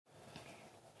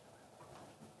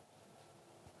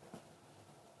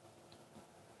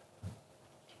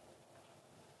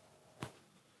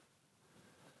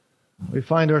We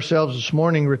find ourselves this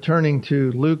morning returning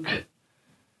to Luke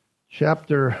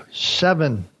chapter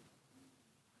 7.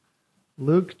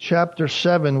 Luke chapter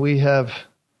 7. We have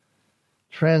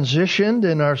transitioned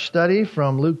in our study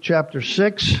from Luke chapter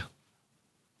 6.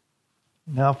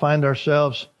 Now find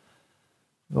ourselves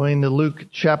going to Luke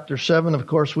chapter 7. Of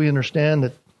course, we understand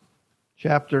that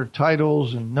chapter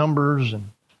titles and numbers and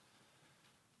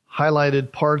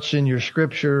highlighted parts in your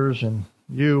scriptures and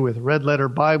you with red letter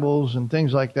Bibles and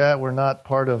things like that were not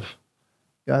part of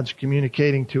God's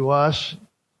communicating to us.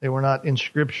 They were not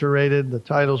inscripturated. The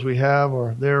titles we have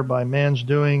are there by man's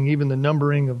doing. Even the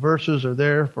numbering of verses are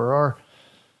there for our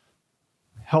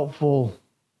helpful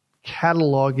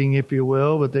cataloging, if you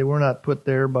will, but they were not put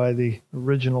there by the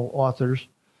original authors.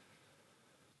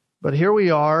 But here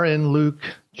we are in Luke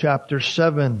chapter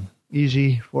 7.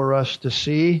 Easy for us to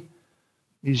see.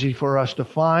 Easy for us to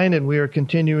find, and we are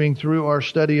continuing through our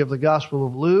study of the Gospel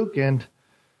of Luke, and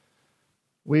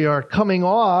we are coming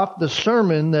off the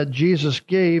sermon that Jesus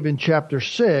gave in chapter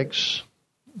 6,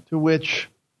 to which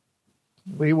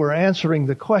we were answering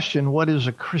the question, what is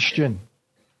a Christian?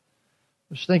 I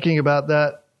was thinking about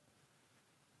that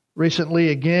recently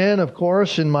again, of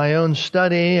course, in my own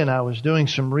study, and I was doing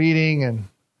some reading and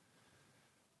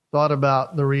thought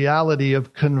about the reality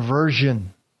of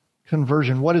conversion.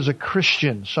 Conversion. What is a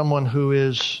Christian? Someone who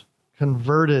is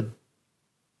converted.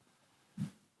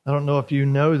 I don't know if you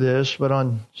know this, but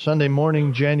on Sunday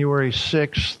morning, January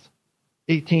 6th,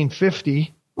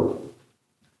 1850,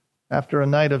 after a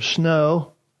night of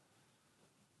snow,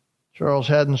 Charles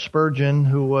Haddon Spurgeon,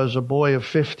 who was a boy of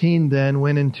 15 then,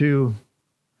 went into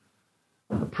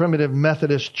a primitive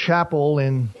Methodist chapel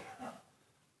in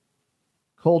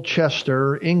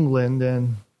Colchester, England,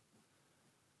 and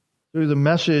through the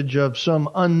message of some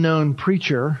unknown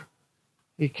preacher,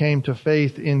 he came to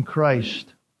faith in Christ.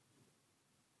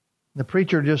 The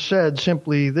preacher just said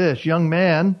simply this, young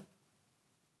man,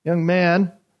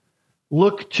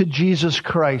 look to Jesus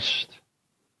Christ.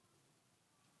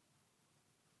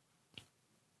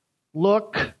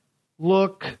 Look.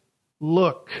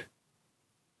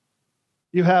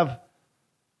 You have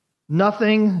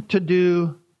nothing to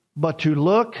do but to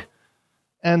look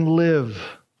and live.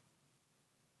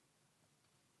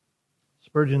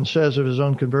 Spurgeon says of his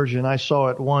own conversion, I saw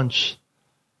at once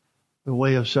the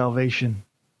way of salvation.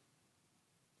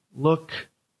 Look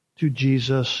to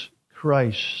Jesus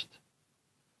Christ.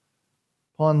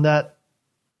 Upon that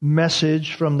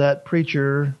message from that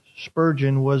preacher,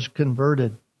 Spurgeon was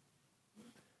converted.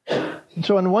 And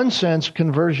so in one sense,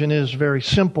 conversion is very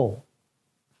simple.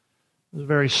 It's a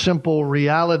very simple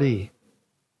reality.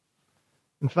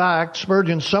 In fact,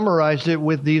 Spurgeon summarized it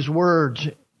with these words.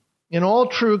 In all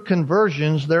true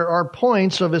conversions, there are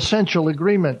points of essential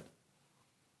agreement.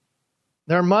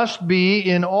 There must be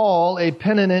in all a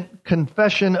penitent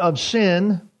confession of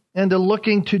sin and a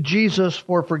looking to Jesus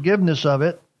for forgiveness of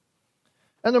it.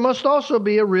 And there must also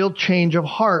be a real change of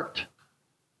heart,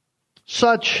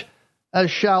 such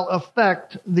as shall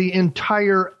affect the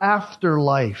entire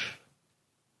afterlife.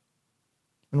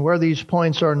 And where these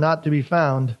points are not to be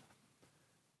found,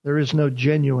 there is no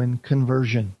genuine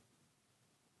conversion.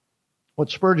 What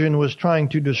Spurgeon was trying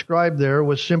to describe there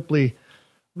was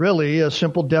really a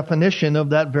simple definition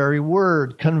of that very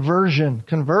word, conversion.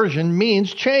 Conversion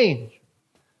means change.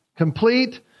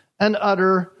 Complete and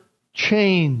utter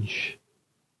change.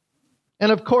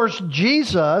 And of course,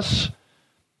 Jesus,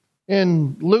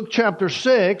 in Luke chapter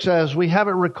 6, as we have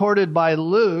it recorded by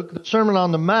Luke, the Sermon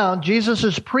on the Mount, Jesus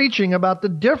is preaching about the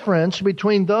difference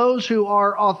between those who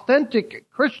are authentic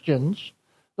Christians,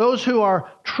 those who are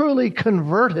truly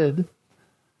converted,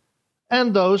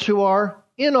 and those who are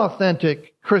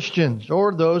inauthentic Christians,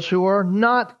 or those who are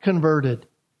not converted.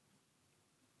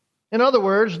 In other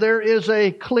words, there is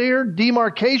a clear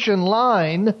demarcation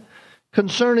line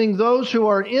concerning those who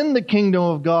are in the kingdom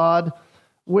of God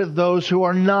with those who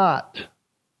are not.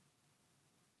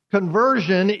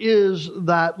 Conversion is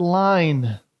that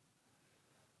line.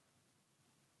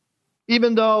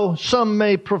 Even though some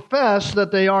may profess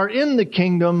that they are in the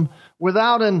kingdom,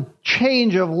 without a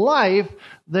change of life,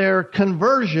 their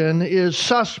conversion is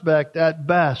suspect at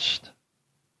best.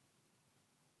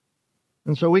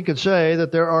 And so we could say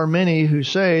that there are many who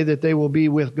say that they will be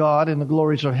with God in the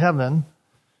glories of heaven.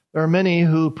 There are many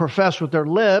who profess with their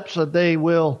lips that they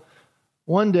will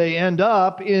one day end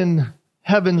up in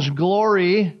heaven's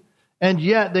glory, and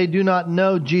yet they do not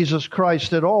know Jesus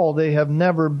Christ at all. They have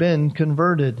never been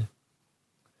converted.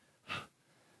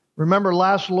 Remember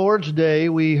last Lord's Day,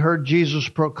 we heard Jesus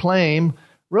proclaim,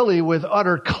 really with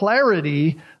utter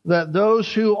clarity, that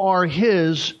those who are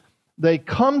His, they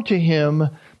come to Him,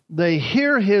 they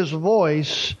hear His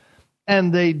voice,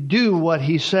 and they do what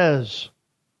He says.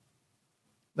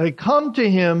 They come to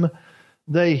Him,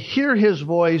 they hear His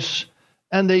voice,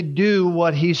 and they do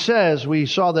what He says. We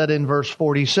saw that in verse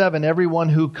 47. Everyone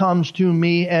who comes to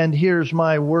me and hears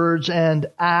my words and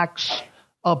acts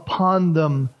upon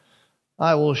them,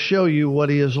 I will show you what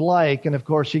He is like. And of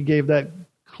course, He gave that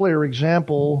clear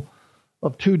example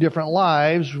of two different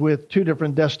lives with two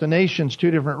different destinations,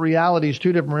 two different realities,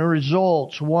 two different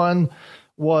results. One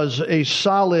was a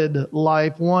solid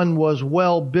life. One was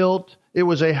well built. It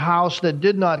was a house that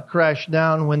did not crash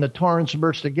down when the torrents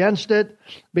burst against it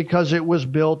because it was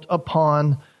built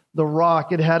upon the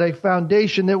rock. It had a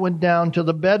foundation that went down to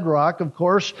the bedrock. Of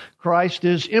course, Christ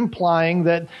is implying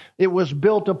that it was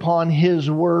built upon His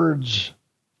words.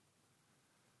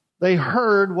 They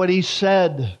heard what He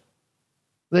said.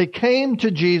 They came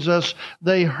to Jesus,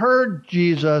 they heard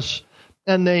Jesus,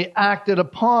 and they acted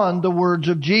upon the words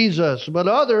of Jesus. But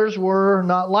others were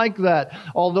not like that.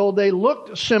 Although they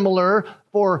looked similar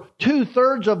for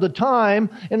 2/3 of the time,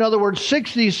 in other words,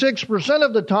 66%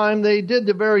 of the time, they did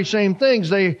the very same things.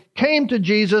 They came to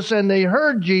Jesus and they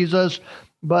heard Jesus,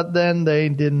 but then they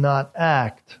did not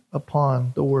act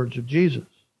upon the words of Jesus.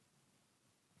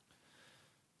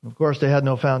 Of course, they had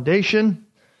no foundation.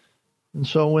 And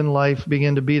so when life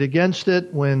began to beat against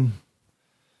it, when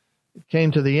it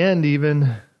came to the end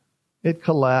even, it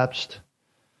collapsed,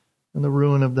 and the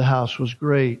ruin of the house was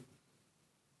great.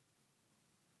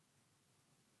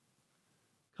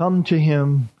 Come to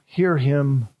Him, hear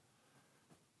Him,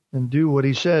 and do what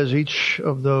He says. Each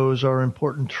of those are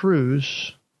important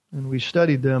truths, and we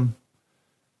studied them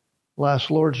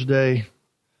last Lord's Day.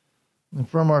 And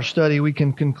from our study, we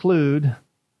can conclude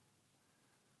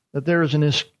that there is an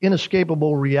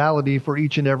inescapable reality for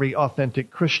each and every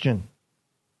authentic Christian.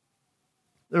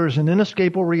 There is an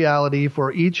inescapable reality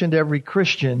for each and every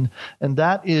Christian, and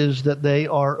that is that they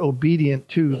are obedient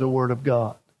to the Word of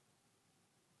God.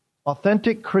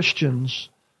 Authentic Christians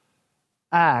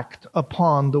act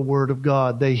upon the Word of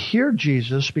God. They hear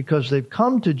Jesus because they've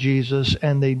come to Jesus,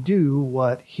 and they do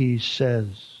what He says.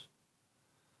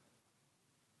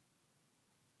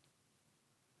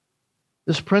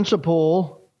 This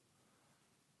principle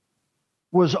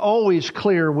was always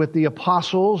clear with the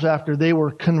apostles after they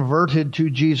were converted to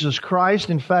Jesus Christ.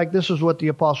 In fact, this is what the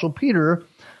Apostle Peter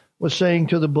was saying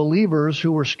to the believers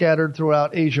who were scattered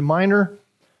throughout Asia Minor.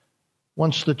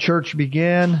 Once the church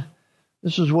began,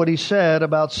 this is what he said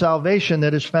about salvation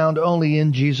that is found only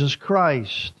in Jesus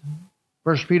Christ.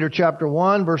 1 Peter chapter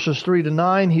 1, verses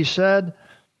 3-9, he said,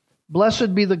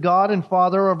 "Blessed be the God and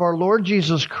Father of our Lord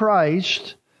Jesus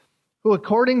Christ, who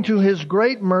according to His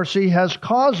great mercy has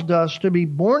caused us to be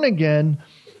born again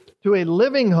to a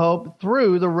living hope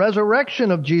through the resurrection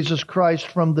of Jesus Christ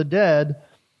from the dead,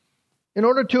 in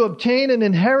order to obtain an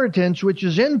inheritance which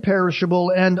is imperishable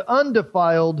and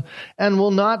undefiled and will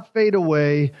not fade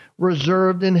away,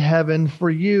 reserved in heaven for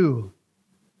you."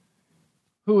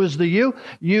 Who is the you?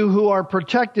 You who are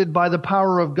protected by the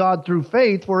power of God through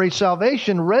faith for a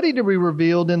salvation ready to be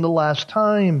revealed in the last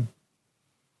time.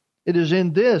 It is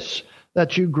in this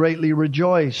that you greatly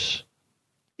rejoice,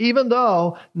 even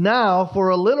though now for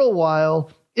a little while,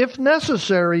 if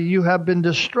necessary, you have been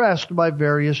distressed by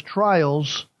various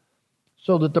trials,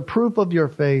 so that the proof of your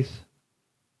faith,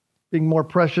 being more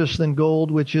precious than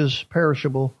gold which is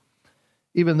perishable,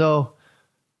 even though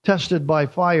tested by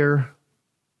fire,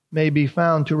 may be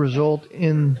found to result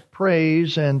in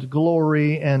praise and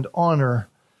glory and honor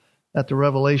at the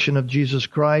revelation of Jesus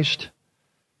Christ.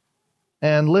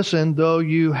 And listen, though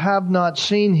you have not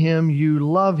seen Him, you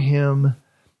love Him.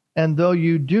 And though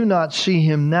you do not see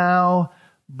Him now,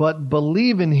 but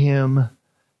believe in Him,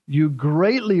 you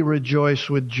greatly rejoice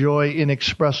with joy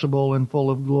inexpressible and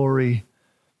full of glory,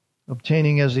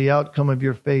 obtaining as the outcome of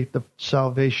your faith the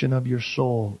salvation of your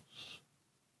souls.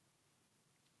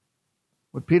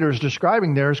 What Peter is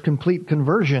describing there is complete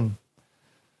conversion.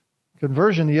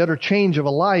 Conversion, the utter change of a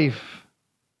life.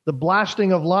 The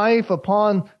blasting of life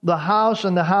upon the house,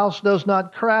 and the house does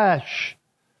not crash.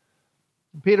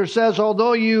 Peter says,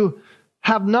 although you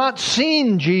have not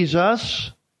seen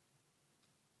Jesus,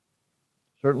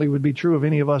 certainly would be true of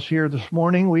any of us here this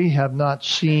morning, we have not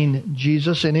seen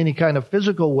Jesus in any kind of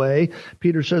physical way.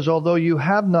 Peter says, although you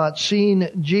have not seen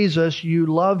Jesus, you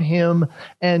love Him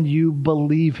and you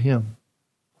believe Him.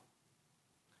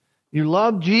 You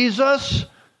love Jesus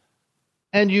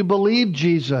and you believe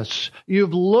Jesus.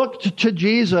 You've looked to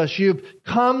Jesus. You've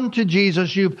come to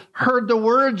Jesus. You've heard the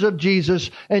words of Jesus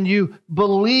and you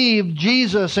believe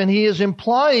Jesus. And He is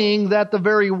implying that the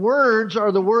very words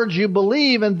are the words you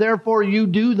believe and therefore you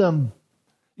do them.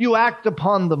 You act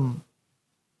upon them.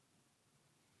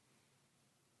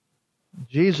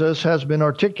 Jesus has been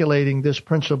articulating this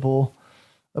principle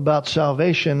about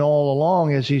salvation all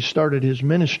along as he started his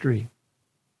ministry.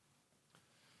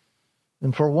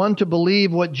 And for one to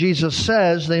believe what Jesus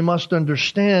says, they must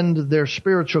understand their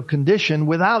spiritual condition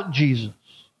without Jesus.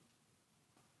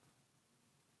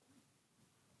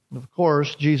 Of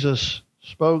course, Jesus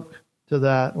spoke to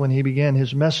that when he began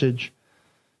his message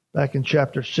back in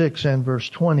chapter 6 and verse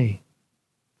 20.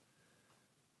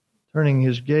 Turning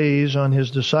his gaze on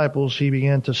his disciples, he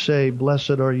began to say,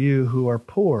 "Blessed are you who are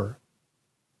poor,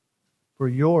 for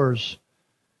yours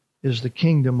is the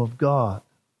kingdom of God."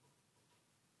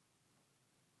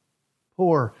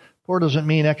 Poor. Poor doesn't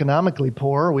mean economically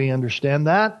poor. We understand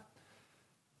that.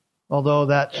 Although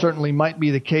that certainly might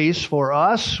be the case for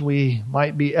us. We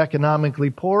might be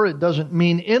economically poor. It doesn't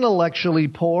mean intellectually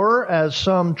poor, as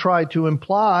some try to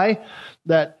imply,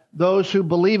 that those who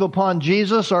believe upon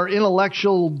Jesus are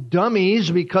intellectual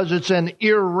dummies because it's an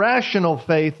irrational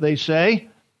faith, they say.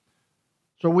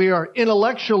 So we are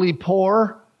intellectually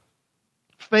poor.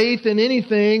 Faith in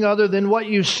anything other than what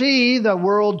you see, the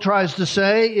world tries to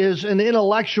say, is an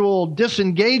intellectual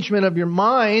disengagement of your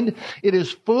mind. It is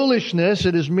foolishness.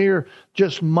 It is mere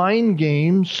just mind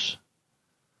games.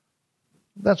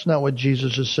 That's not what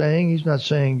Jesus is saying. He's not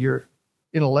saying you're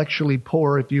intellectually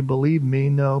poor if you believe me.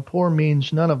 No, poor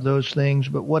means none of those things.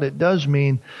 But what it does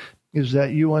mean is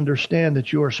that you understand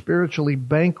that you are spiritually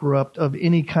bankrupt of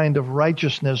any kind of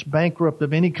righteousness, bankrupt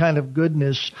of any kind of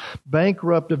goodness,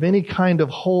 bankrupt of any kind of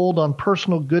hold on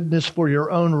personal goodness for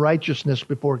your own righteousness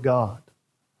before God.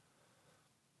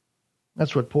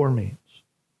 That's what poor means.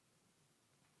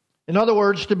 In other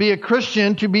words, to be a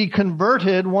Christian, to be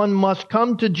converted, one must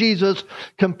come to Jesus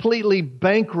completely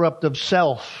bankrupt of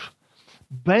self,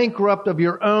 bankrupt of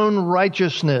your own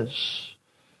righteousness.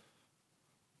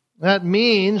 That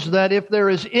means that if there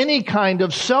is any kind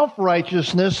of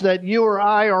self-righteousness that you or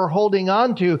I are holding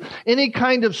on to, any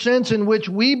kind of sense in which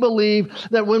we believe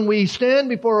that when we stand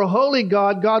before a holy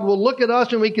God, God will look at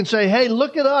us and we can say, "Hey,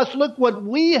 look at us, look what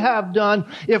we have done."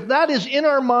 If that is in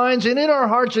our minds and in our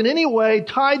hearts in any way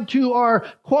tied to our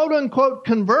quote-unquote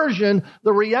conversion,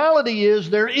 the reality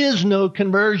is there is no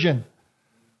conversion.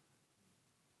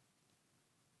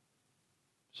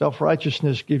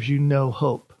 Self-righteousness gives you no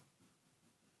hope.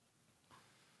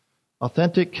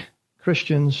 Authentic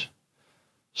Christians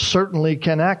certainly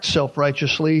can act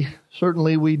self-righteously.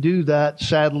 Certainly we do that,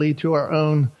 sadly, to our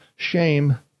own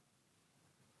shame.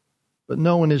 But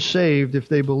no one is saved if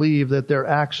they believe that their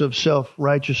acts of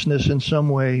self-righteousness in some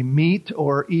way meet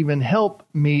or even help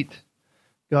meet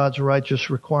God's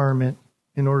righteous requirement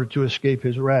in order to escape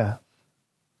His wrath.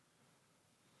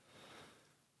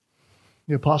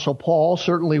 The Apostle Paul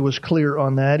certainly was clear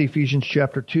on that. Ephesians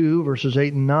chapter 2, verses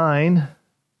 8 and 9.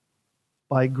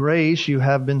 By grace you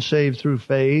have been saved through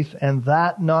faith, and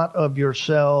that not of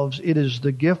yourselves. It is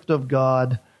the gift of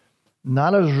God,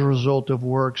 not as a result of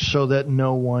works, so that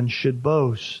no one should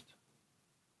boast.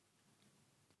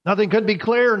 Nothing could be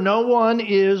clearer. No one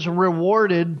is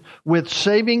rewarded with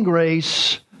saving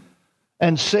grace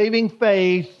and saving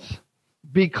faith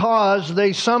because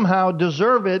they somehow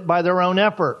deserve it by their own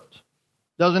effort.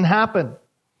 Doesn't happen.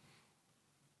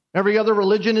 Every other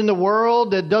religion in the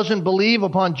world that doesn't believe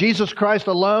upon Jesus Christ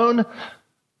alone,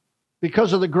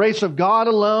 because of the grace of God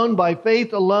alone, by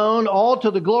faith alone, all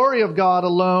to the glory of God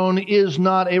alone, is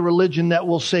not a religion that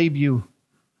will save you.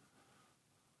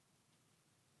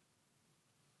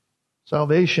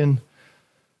 Salvation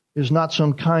is not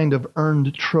some kind of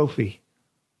earned trophy.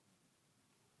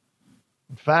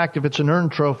 In fact, if it's an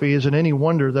earned trophy, is it any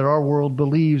wonder that our world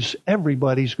believes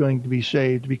everybody's going to be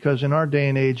saved? Because in our day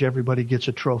and age, everybody gets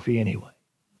a trophy anyway.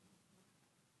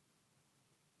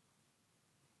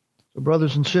 So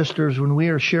brothers and sisters, when we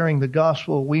are sharing the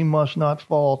gospel, we must not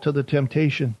fall to the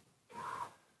temptation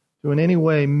to in any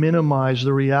way minimize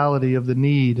the reality of the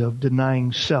need of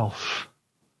denying self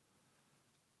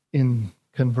in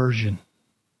conversion.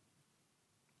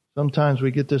 Sometimes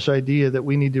we get this idea that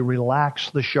we need to relax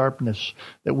the sharpness,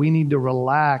 that we need to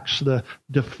relax the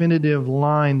definitive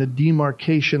line, the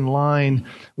demarcation line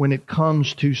when it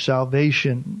comes to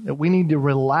salvation, that we need to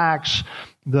relax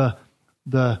the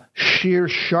sheer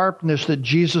sharpness that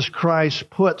Jesus Christ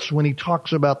puts when He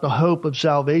talks about the hope of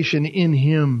salvation in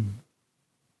Him.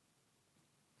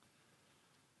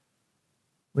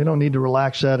 We don't need to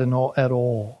relax that at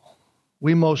all.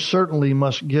 We most certainly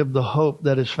must give the hope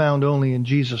that is found only in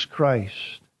Jesus Christ.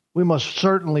 We must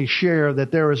certainly share that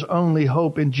there is only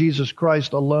hope in Jesus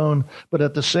Christ alone, but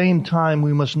at the same time,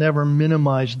 we must never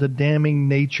minimize the damning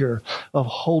nature of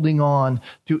holding on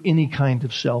to any kind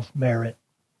of self-merit.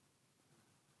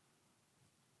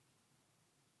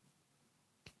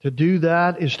 To do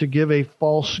that is to give a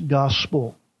false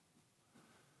gospel.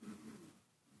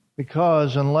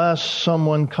 Because unless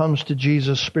someone comes to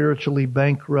Jesus spiritually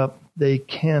bankrupt, they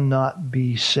cannot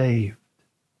be saved.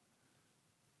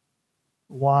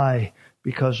 Why?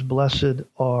 Because blessed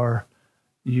are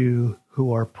you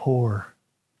who are poor,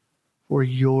 for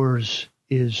yours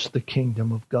is the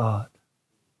kingdom of God.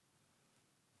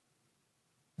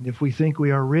 And if we think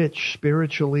we are rich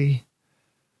spiritually,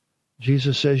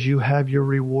 Jesus says you have your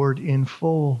reward in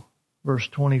full. Verse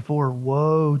 24,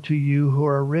 woe to you who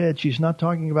are rich. He's not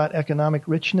talking about economic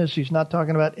richness. He's not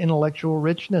talking about intellectual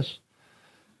richness.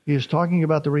 He is talking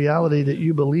about the reality that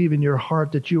you believe in your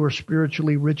heart that you are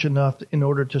spiritually rich enough in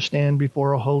order to stand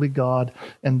before a holy God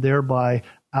and thereby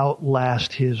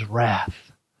outlast His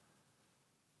wrath.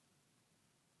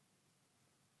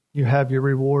 You have your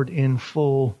reward in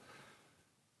full,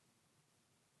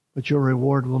 but your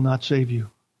reward will not save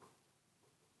you.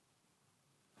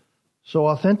 So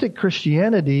authentic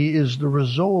Christianity is the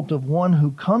result of one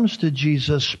who comes to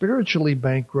Jesus spiritually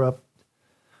bankrupt,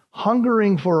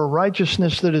 hungering for a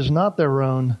righteousness that is not their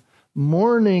own,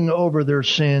 mourning over their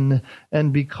sin,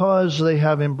 and because they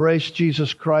have embraced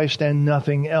Jesus Christ and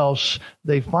nothing else,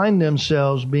 they find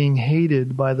themselves being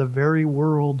hated by the very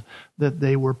world that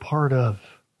they were part of.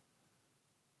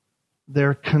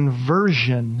 Their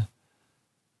conversion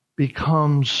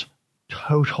becomes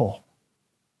total.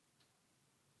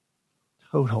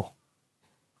 Total.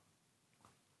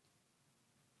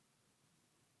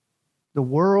 The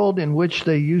world in which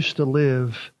they used to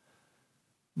live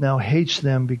now hates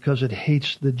them because it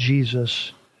hates the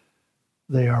Jesus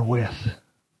they are with.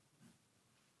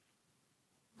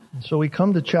 And so we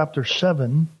come to chapter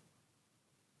 7,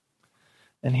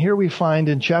 and here we find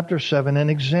in chapter 7 an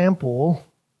example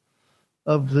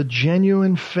of the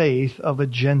genuine faith of a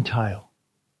Gentile.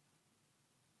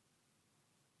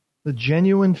 The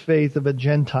genuine faith of a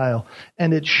Gentile.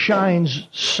 And it shines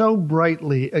so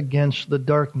brightly against the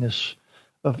darkness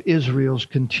of Israel's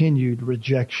continued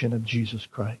rejection of Jesus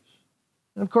Christ.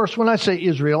 And of course, when I say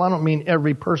Israel, I don't mean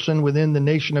every person within the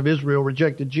nation of Israel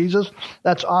rejected Jesus.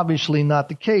 That's obviously not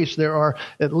the case. There are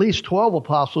at least 12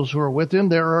 apostles who are with him.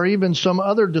 There are even some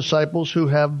other disciples who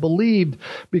have believed,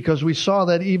 because we saw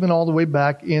that even all the way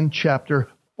back in chapter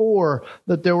 4,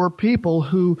 that there were people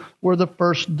who were the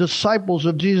first disciples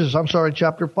of Jesus.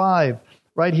 Chapter 5,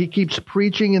 right? He keeps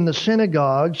preaching in the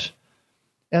synagogues,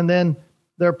 and then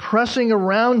they're pressing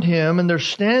around him, and they're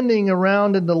standing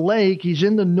around in the lake. He's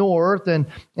in the north, and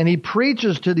he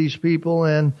preaches to these people,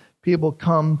 and people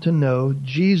come to know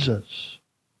Jesus.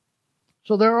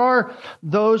 So there are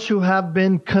those who have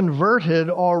been converted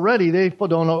already. They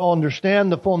don't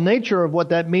understand the full nature of what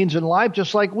that means in life,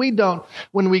 just like we don't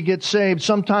when we get saved.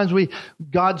 Sometimes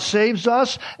God saves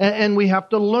us, and we have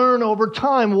to learn over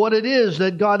time what it is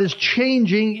that God is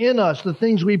changing in us, the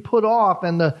things we put off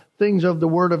and the things of the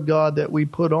Word of God that we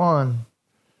put on.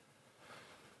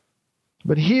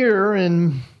 But here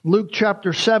in Luke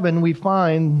chapter 7, we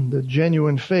find the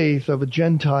genuine faith of a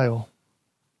Gentile.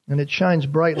 And it shines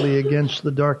brightly against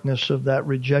the darkness of that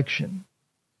rejection.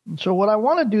 And so what I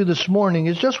want to do this morning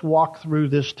is just walk through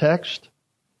this text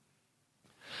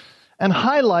and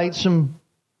highlight some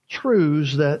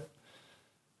truths that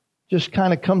just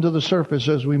kind of come to the surface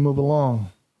as we move along.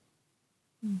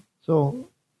 So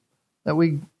that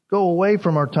we go away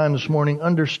from our time this morning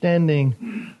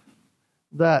understanding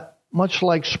that, much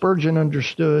like Spurgeon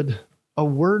understood, a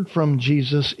word from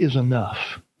Jesus is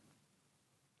enough.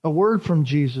 A word from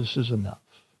Jesus is enough.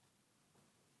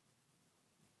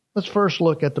 Let's first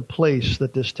look at the place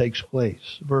that this takes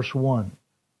place. Verse 1.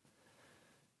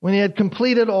 When he had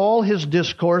completed all his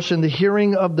discourse in the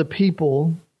hearing of the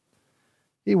people,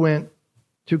 he went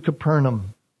to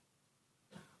Capernaum.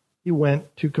 He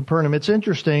went to Capernaum. It's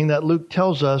interesting that Luke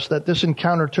tells us that this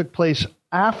encounter took place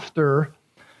after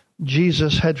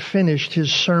Jesus had finished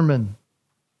his sermon.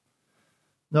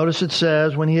 Notice it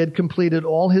says, when he had completed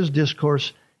all his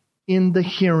discourse in the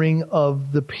hearing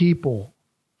of the people.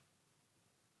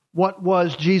 What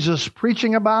was Jesus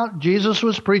preaching about? Jesus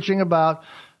was preaching about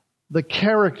the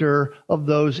character of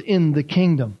those in the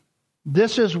kingdom.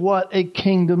 This is what a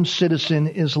kingdom citizen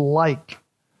is like.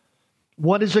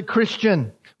 What is a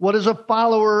Christian? What is a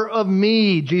follower of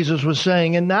me? Jesus was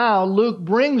saying. And now Luke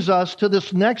brings us to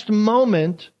this next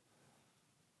moment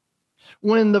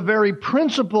when the very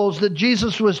principles that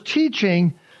Jesus was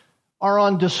teaching are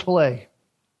on display.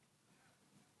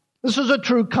 This is a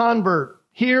true convert.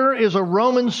 Here is a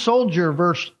Roman soldier,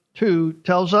 verse 2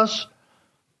 tells us,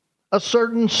 a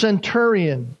certain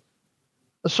centurion.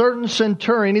 A certain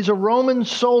centurion. He's a Roman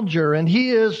soldier, and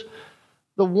he is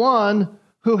the one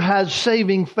who has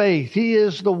saving faith. He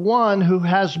is the one who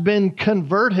has been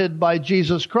converted by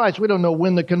Jesus Christ. We don't know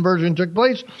when the conversion took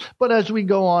place, but as we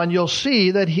go on, you'll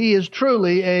see that he is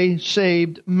truly a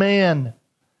saved man.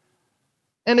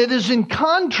 And it is in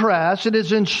contrast, it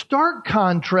is in stark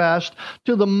contrast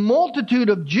to the multitude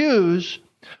of Jews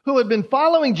who had been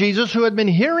following Jesus, who had been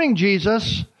hearing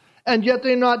Jesus, and yet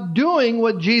they're not doing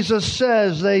what Jesus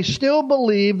says. They still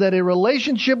believe that a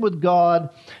relationship with God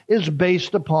is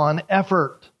based upon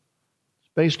effort.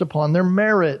 It's based upon their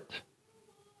merit.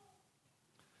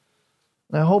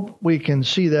 I hope we can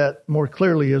see that more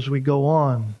clearly as we go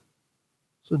on.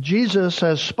 So Jesus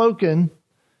has spoken,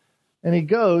 and he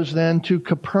goes then to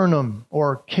Capernaum,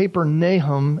 or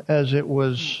Capernaum as it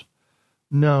was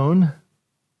known.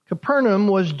 Capernaum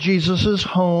was Jesus'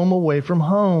 home away from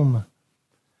home.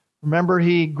 Remember,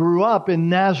 he grew up in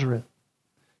Nazareth.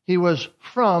 He was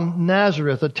from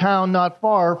Nazareth, a town not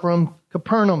far from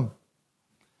Capernaum.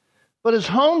 But his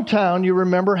hometown, you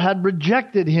remember, had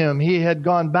rejected him. He had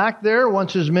gone back there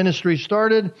once his ministry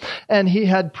started, and he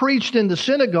had preached in the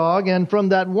synagogue, and from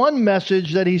that one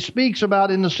message that he speaks about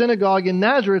in the synagogue in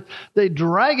Nazareth, they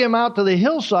drag him out to the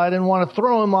hillside and want to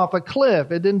throw him off a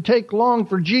cliff. It didn't take long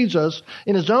for Jesus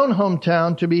in his own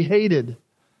hometown to be hated.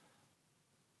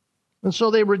 And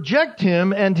so they reject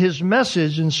him and his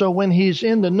message. And so when he's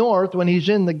in the north, when he's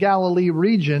in the Galilee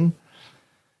region,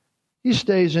 he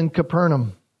stays in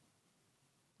Capernaum.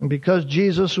 And because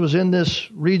Jesus was in this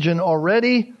region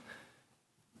already,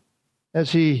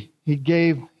 as he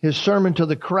gave his sermon to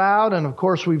the crowd, and of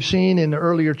course we've seen in the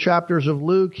earlier chapters of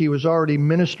Luke, he was already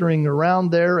ministering around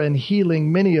there and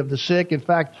healing many of the sick. In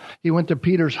fact, he went to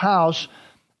Peter's house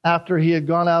after he had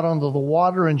gone out onto the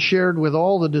water and shared with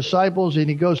all the disciples, and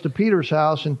he goes to Peter's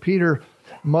house, and Peter's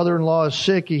mother-in-law is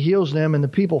sick. He heals them, and the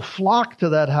people flock to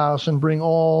that house and bring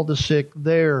all the sick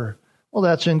there. Well,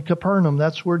 that's in Capernaum.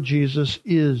 That's where Jesus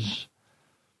is.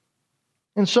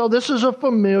 And so this is a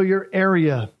familiar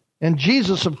area. And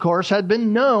Jesus, of course, had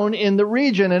been known in the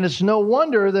region, and it's no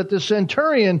wonder that the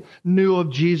centurion knew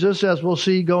of Jesus, as we'll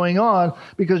see going on,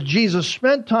 because Jesus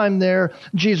spent time there,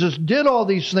 Jesus did all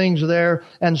these things there,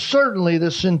 and certainly the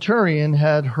centurion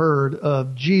had heard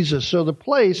of Jesus. So the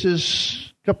place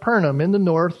is Capernaum in the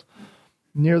north,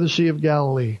 near the Sea of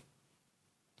Galilee.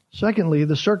 Secondly,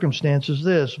 the circumstance is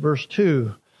this, verse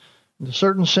 2. A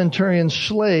certain centurion's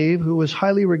slave, who was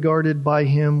highly regarded by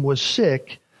him, was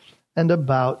sick and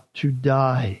about to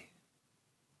die.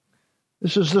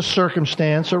 This is the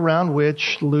circumstance around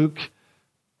which Luke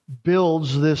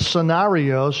builds this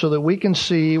scenario so that we can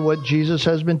see what Jesus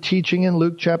has been teaching in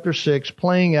Luke chapter 6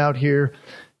 playing out here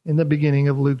in the beginning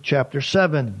of Luke chapter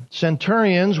 7.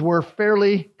 Centurions were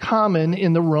fairly common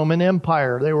in the Roman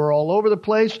Empire. They were all over the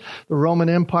place. The Roman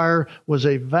Empire was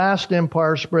a vast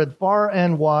empire spread far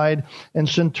and wide, and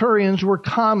centurions were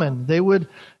common. They would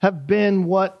have been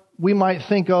what we might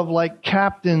think of like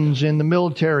captains in the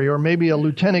military, or maybe a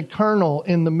lieutenant colonel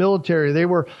in the military. They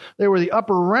were the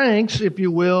upper ranks, if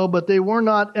you will, but they were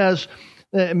not as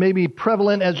maybe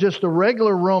prevalent as just a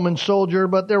regular Roman soldier,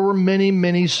 but there were many,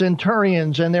 many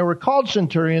centurions, and they were called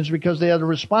centurions because they had a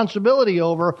responsibility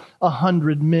over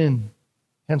 100 men,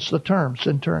 hence the term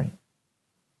centurion.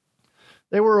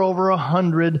 They were over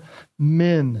 100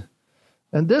 men.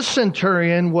 And this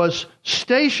centurion was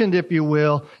stationed, if you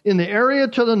will, in the area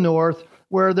to the north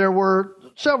where there were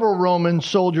several Roman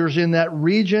soldiers in that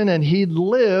region, and he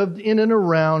lived in and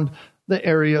around the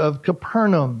area of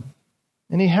Capernaum.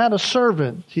 And he had a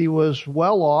servant. He was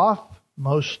well off.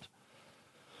 Most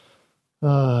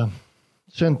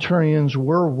centurions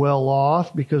were well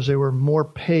off because they were more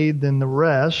paid than the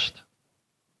rest.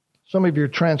 Some of your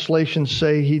translations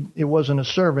say it wasn't a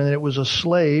servant, it was a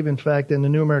slave. In fact, in the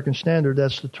New American Standard,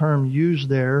 that's the term used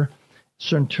there,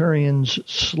 centurion's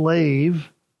slave.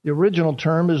 The original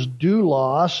term is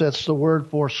doulos, that's the word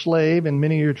for slave. In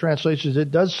many of your translations,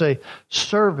 it does say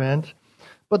servant.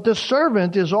 But the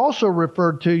servant is also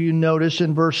referred to, you notice,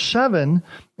 in verse 7,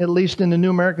 at least in the New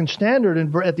American Standard.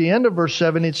 And at the end of verse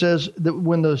 7, it says that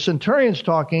when the centurion's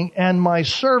talking, and my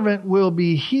servant will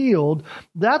be healed,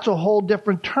 that's a whole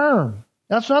different term.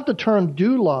 That's not the term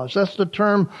doulos. That's the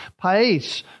term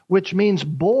pais, which means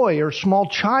boy or small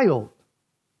child.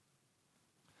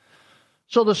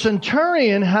 So the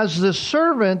centurion has this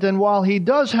servant, and while he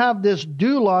does have this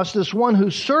doulos, this one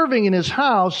who's serving in his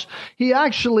house, he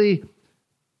actually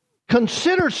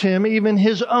considers him even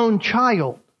his own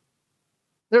child.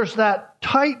 There's that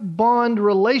tight bond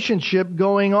relationship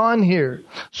going on here.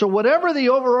 So whatever the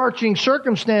overarching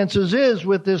circumstances is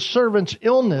with this servant's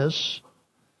illness,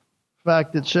 in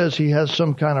fact, it says he has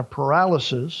some kind of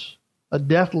paralysis, a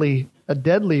deadly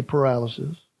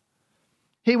paralysis.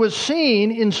 he was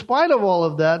seen, in spite of all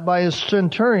of that, by his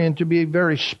centurion to be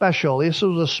very special. This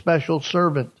was a special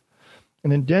servant,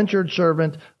 an indentured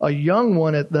servant, a young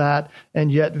one at that,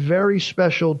 and yet very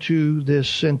special to this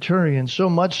centurion, so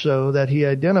much so that he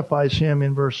identifies him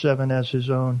in verse 7 as his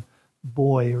own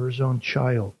boy or his own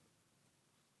child.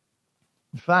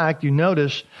 In fact, you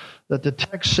notice that the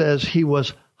text says he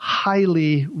was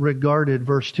highly regarded,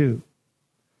 verse 2.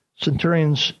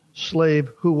 Centurion's slave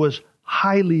who was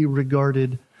highly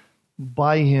regarded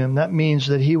by him. That means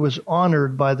that he was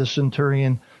honored by the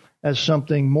centurion as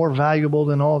something more valuable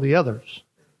than all the others.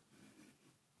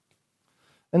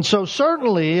 And so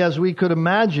certainly, as we could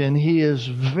imagine, he is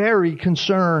very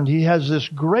concerned. He has this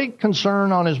great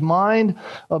concern on his mind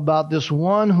about this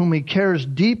one whom he cares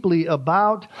deeply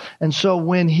about. And so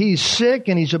when he's sick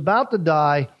and he's about to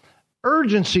die,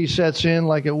 urgency sets in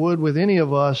like it would with any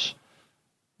of us.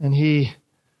 And he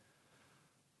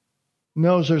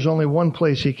knows there's only one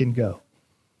place he can go.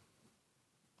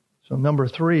 So number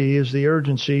 3 is the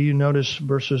urgency. You notice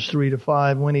verses 3 to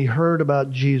 5. When he heard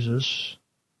about Jesus,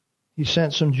 he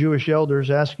sent some Jewish elders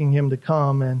asking him to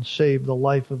come and save the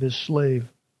life of his slave.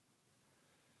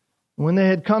 When they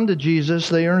had come to Jesus,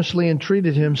 they earnestly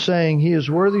entreated him, saying, "He is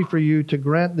worthy for you to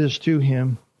grant this to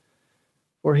him,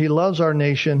 for he loves our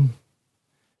nation,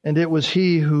 and it was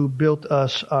he who built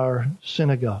us our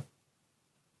synagogue."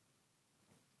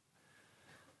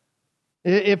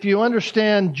 If you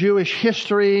understand Jewish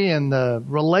history and the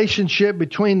relationship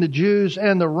between the Jews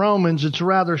and the Romans, it's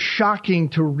rather shocking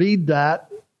to read that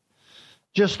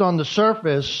just on the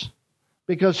surface,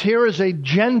 because here is a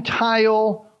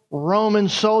Gentile Roman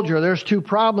soldier. There's 2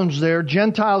 problems there.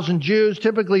 Gentiles and Jews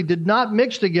typically did not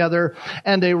mix together,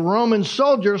 and a Roman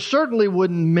soldier certainly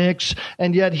wouldn't mix.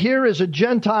 And yet here is a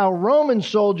Gentile Roman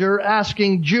soldier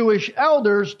asking Jewish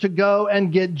elders to go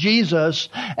and get Jesus.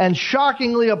 And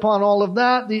shockingly, upon all of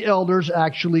that, the elders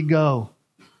actually go.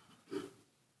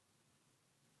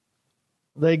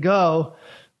 They go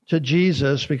to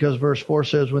Jesus because verse 4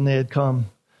 says when they had come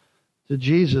to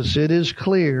Jesus, it is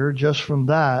clear just from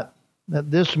that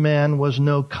this man was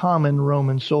no common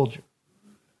Roman soldier,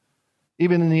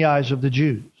 even in the eyes of the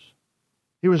Jews.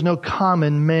 He was no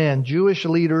common man. Jewish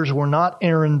leaders were not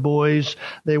errand boys.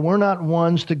 They were not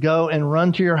ones to go and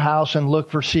run to your house and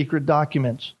look for secret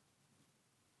documents.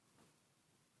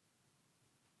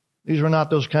 These were not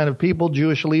those kind of people.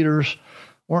 Jewish leaders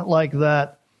weren't like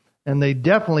that, and they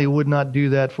definitely would not do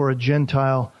that for a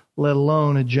Gentile, let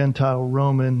alone a Gentile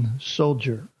Roman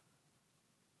soldier.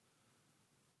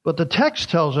 But the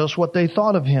text tells us what they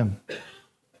thought of him.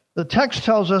 The text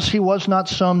tells us he was not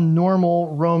some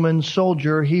normal Roman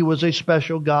soldier. He was a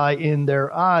special guy in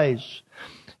their eyes.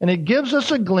 And it gives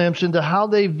us a glimpse into how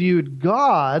they viewed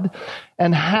God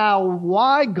and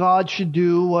why God should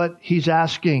do what he's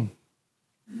asking.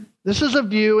 This is a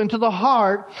view into the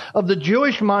heart of the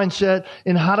Jewish mindset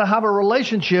in how to have a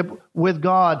relationship with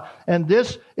God. And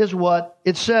this is what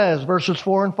it says, verses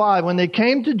 4 and 5. When they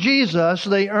came to Jesus,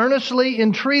 they earnestly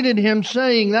entreated him,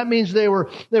 saying, that means they were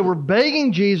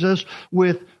begging Jesus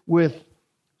with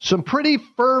some pretty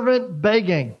fervent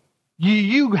begging.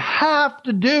 You have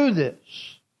to do this.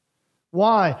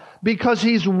 Why? Because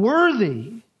he's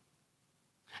worthy.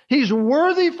 He's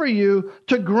worthy for you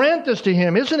to grant this to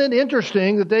him. Isn't it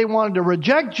interesting that they wanted to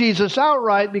reject Jesus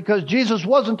outright because Jesus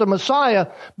wasn't the Messiah,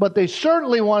 but they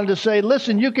certainly wanted to say,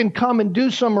 listen, you can come and do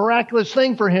some miraculous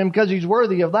thing for him because he's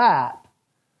worthy of that.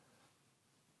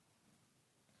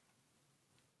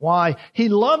 Why? He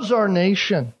loves our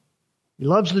nation. He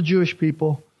loves the Jewish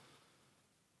people.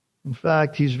 In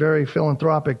fact, he's very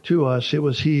philanthropic to us. It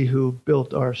was he who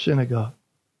built our synagogue.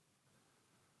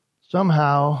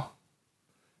 Somehow,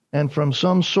 and from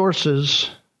some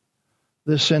sources,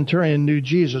 this centurion knew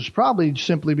Jesus, probably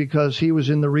simply because he was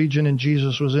in the region and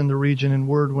Jesus was in the region, and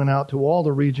word went out to all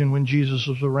the region when Jesus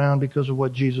was around because of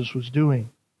what Jesus was doing.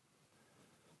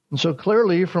 And so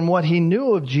clearly, from what he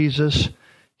knew of Jesus,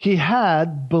 he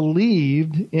had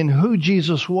believed in who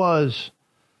Jesus was.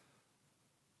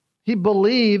 He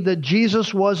believed that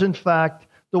Jesus was, in fact,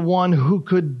 the one who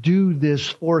could do this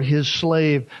for his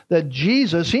slave. That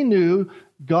Jesus, he knew,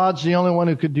 God's the only one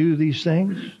who could do these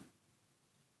things.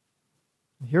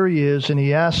 Here he is, and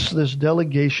he asks this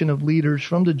delegation of leaders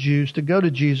from the Jews to go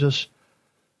to Jesus,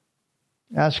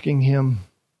 asking him.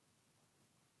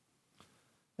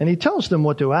 And he tells them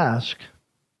what to ask.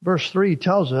 Verse 3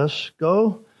 tells us,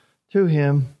 go to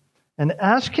him and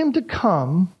ask him to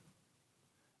come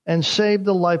and save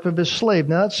the life of his slave.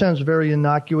 Now that sounds very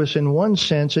innocuous in one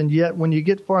sense, and yet when you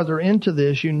get farther into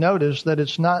this, you notice that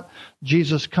it's not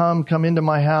Jesus come into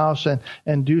my house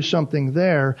and do something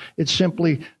there. It's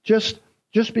simply just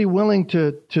just be willing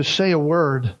to say a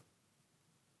word.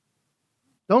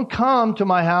 Don't come to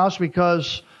my house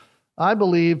because I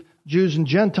believe Jews and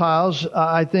Gentiles,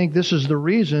 I think this is the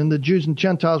reason the Jews and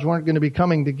Gentiles weren't going to be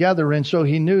coming together. And so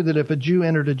he knew that if a Jew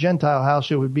entered a Gentile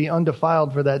house, it would be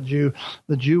undefiled for that Jew.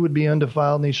 The Jew would be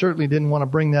undefiled, and he certainly didn't want to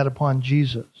bring that upon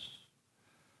Jesus.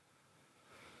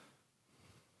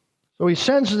 So he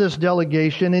sends this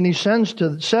delegation, and he says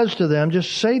to them,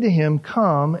 just say to him,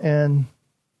 come and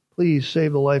please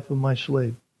save the life of my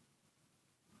slave.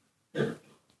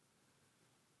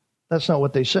 That's not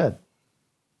what they said.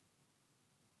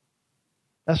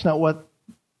 That's not what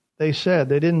they said.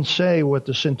 They didn't say what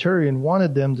the centurion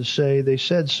wanted them to say. They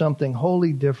said something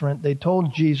wholly different. They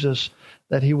told Jesus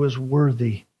that he was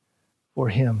worthy for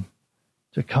him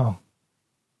to come.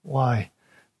 Why?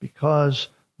 Because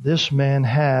this man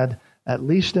had, at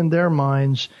least in their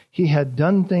minds, he had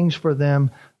done things for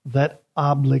them that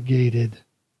obligated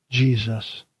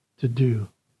Jesus to do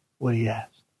what he asked.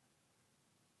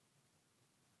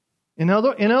 In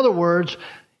other words,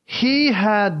 he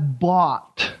had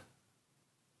bought.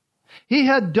 He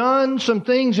had done some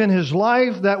things in his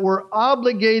life that were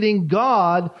obligating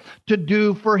God to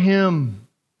do for him.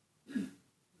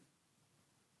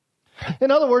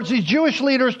 In other words, these Jewish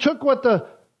leaders took what the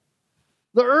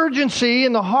urgency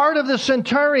in the heart of the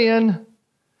centurion,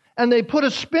 and they put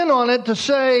a spin on it to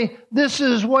say, this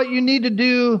is what you need to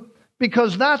do,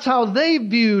 because that's how they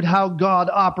viewed how God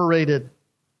operated.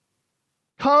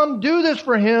 Come do this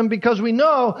for him, because we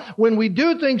know when we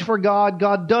do things for God,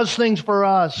 God does things for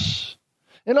us.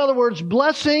 In other words,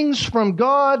 blessings from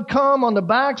God come on the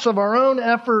backs of our own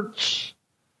efforts.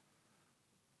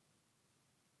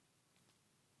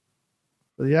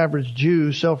 For the average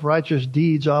Jew, self-righteous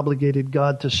deeds obligated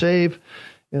God to save.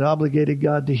 It obligated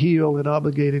God to heal. It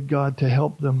obligated God to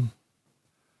help them.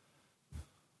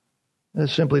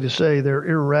 That's simply to say they're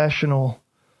irrational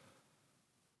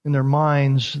in their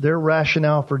minds. Their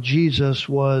rationale for Jesus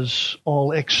was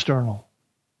all external.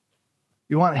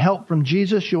 You want help from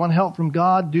Jesus? You want help from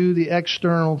God? Do the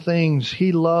external things.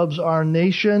 He loves our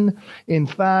nation. In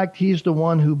fact, he's the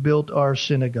one who built our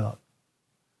synagogue.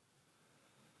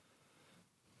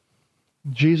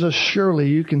 Jesus, surely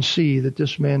you can see that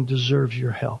this man deserves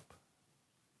your help.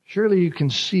 Surely you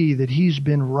can see that he's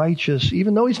been righteous,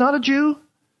 even though he's not a Jew.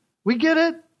 We get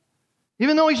it.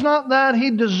 Even though he's not that,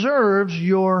 he deserves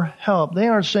your help. They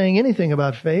aren't saying anything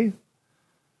about faith.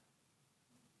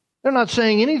 They're not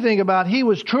saying anything about he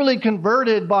was truly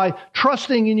converted by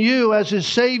trusting in you as his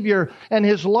Savior, and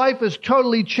his life is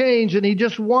totally changed, and he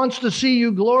just wants to see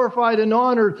you glorified and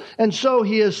honored, and so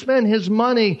he has spent his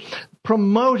money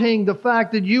promoting the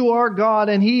fact that you are God,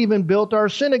 and he even built our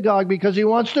synagogue because he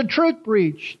wants the truth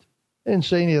preached. They didn't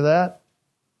say any of that.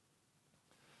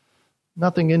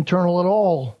 Nothing internal at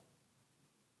all.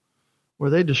 Were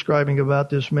they describing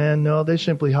about this man? No, they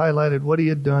simply highlighted what he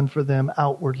had done for them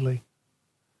outwardly.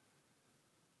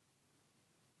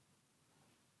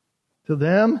 To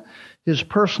them, his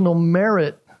personal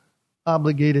merit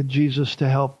obligated Jesus to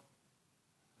help.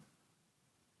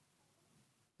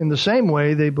 In the same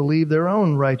way, they believed their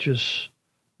own righteous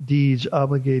deeds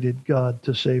obligated God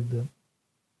to save them.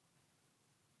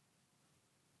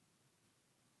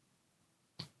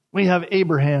 We have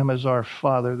Abraham as our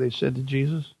father, they said to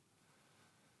Jesus.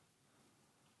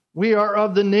 We are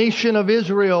of the nation of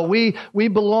Israel. We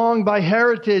belong by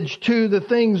heritage to the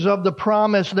things of the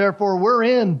promise. Therefore, we're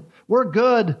in. We're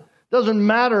good. Doesn't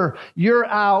matter. You're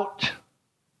out.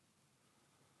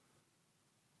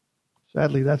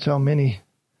 Sadly, that's how many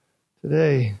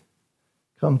today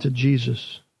come to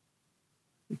Jesus.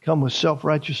 They come with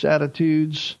self-righteous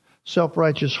attitudes,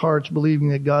 self-righteous hearts, believing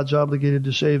that God's obligated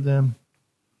to save them.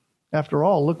 After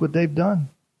all, look what they've done.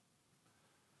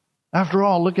 After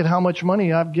all, look at how much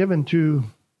money I've given to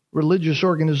religious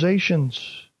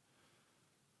organizations.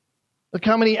 Look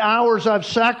how many hours I've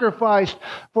sacrificed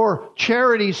for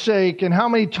charity's sake, and how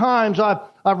many times I've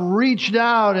reached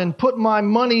out and put my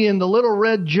money in the little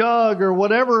red jug or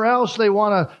whatever else they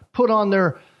want to put on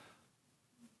their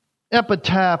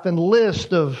epitaph and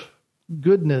list of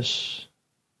goodness.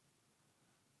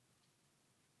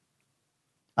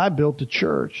 I built a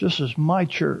church. This is my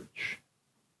church.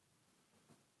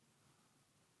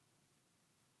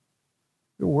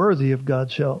 You're worthy of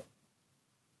God's help.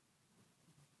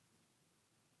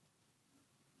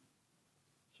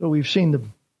 So we've seen the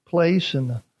place and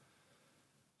the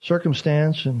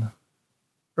circumstance and the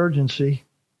urgency.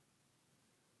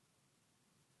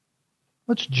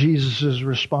 What's Jesus'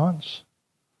 response?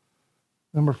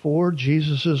 Number 4,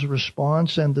 Jesus'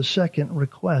 response and the second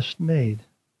request made.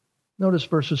 Notice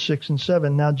verses 6 and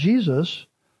 7. Now Jesus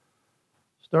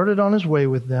started on his way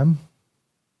with them,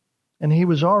 and he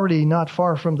was already not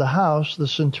far from the house. The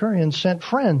centurion sent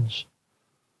friends.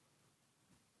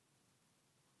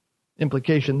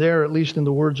 Implication there, at least in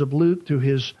the words of Luke, to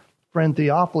his friend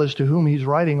Theophilus, to whom he's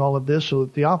writing all of this, so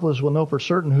that Theophilus will know for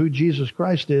certain who Jesus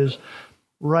Christ is,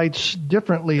 writes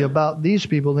differently about these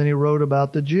people than he wrote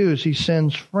about the Jews. He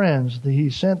sends friends. He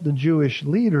sent the Jewish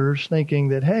leaders thinking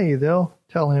that, hey, they'll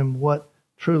tell him what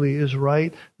truly is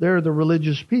right. They're the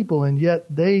religious people, and yet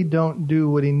they don't do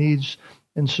what he needs.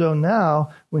 And so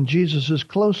now, when Jesus is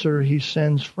closer, he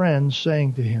sends friends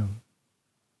saying to him,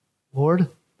 Lord,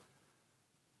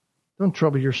 don't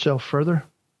trouble yourself further.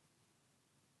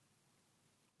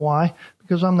 Why?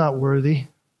 Because I'm not worthy.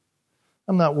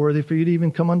 I'm not worthy for you to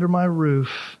even come under my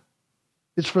roof.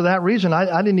 It's for that reason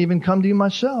I didn't even come to you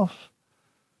myself.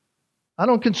 I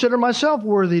don't consider myself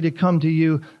worthy to come to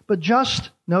you, but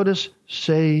just, notice,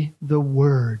 say the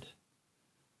word.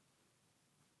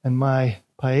 And my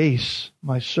pais,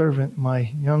 my servant,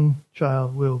 my young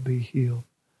child will be healed.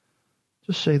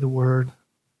 Just say the word.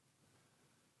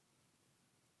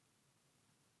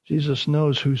 Jesus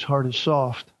knows whose heart is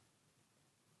soft.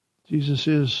 Jesus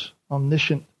is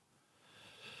omniscient.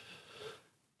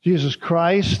 Jesus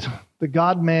Christ, the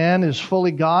God-man, is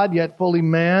fully God, yet fully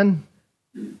man.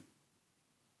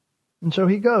 And so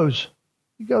he goes.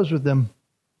 He goes with them.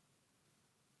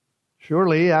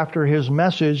 Surely, after his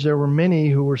message, there were many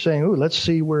who were saying, ooh, let's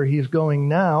see where he's going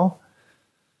now.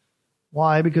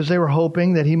 Why? Because they were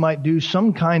hoping that he might do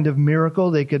some kind of miracle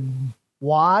they could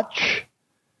watch.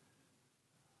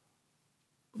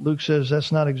 Luke says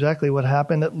that's not exactly what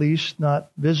happened, at least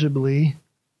not visibly.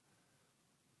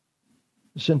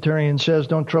 The centurion says,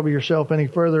 don't trouble yourself any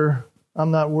further.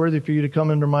 I'm not worthy for you to come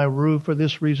under my roof. For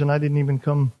this reason, I didn't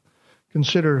even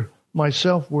consider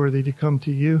myself worthy to come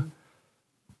to you.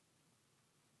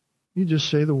 You just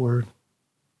say the word,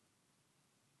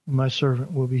 and my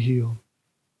servant will be healed.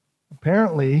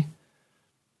 Apparently,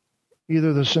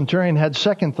 either the centurion had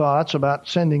second thoughts about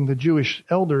sending the Jewish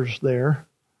elders there,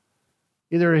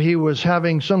 either he was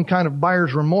having some kind of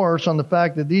buyer's remorse on the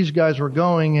fact that these guys were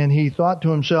going, and he thought to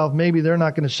himself, maybe they're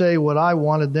not going to say what I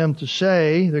wanted them to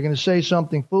say. They're going to say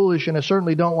something foolish, and I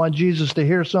certainly don't want Jesus to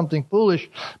hear something foolish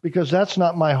because that's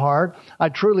not my heart. I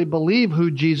truly believe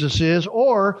who Jesus is.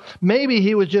 Or maybe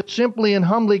he was just simply and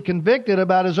humbly convicted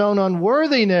about his own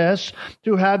unworthiness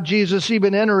to have Jesus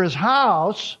even enter his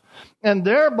house, and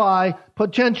thereby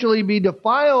potentially be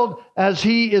defiled as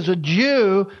he is a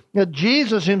Jew, that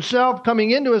Jesus himself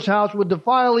coming into his house would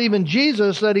defile even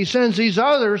Jesus, that he sends these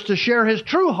others to share his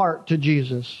true heart to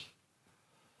Jesus.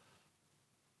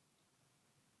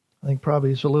 I think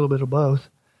probably it's a little bit of both.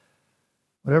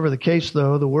 Whatever the case,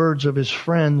 though, the words of his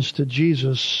friends to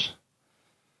Jesus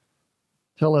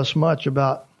tell us much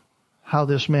about how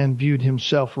this man viewed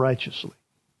himself righteously.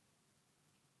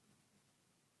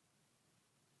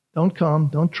 Don't come.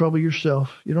 Don't trouble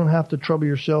yourself. You don't have to trouble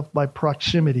yourself by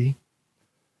proximity.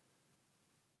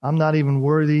 I'm not even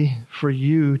worthy for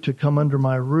you to come under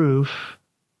my roof.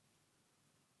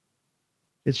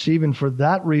 It's even for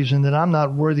that reason that I'm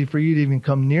not worthy for you to even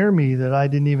come near me, that I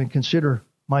didn't even consider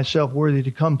myself worthy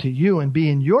to come to you and be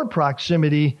in your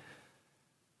proximity.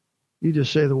 You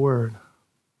just say the word.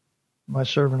 My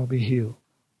servant will be healed.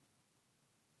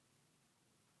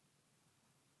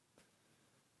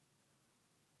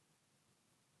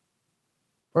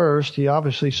 First, he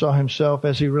obviously saw himself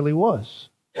as he really was.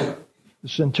 The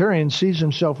centurion sees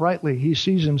himself rightly. He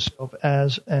sees himself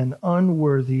as an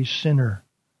unworthy sinner.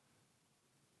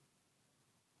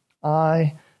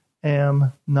 I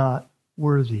am not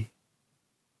worthy.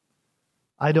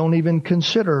 I don't even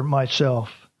consider myself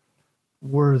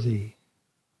worthy.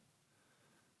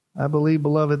 I believe,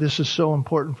 beloved, this is so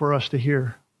important for us to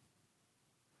hear.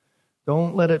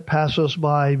 Don't let it pass us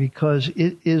by, because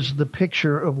it is the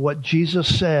picture of what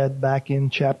Jesus said back in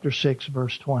chapter 6,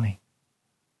 verse 20.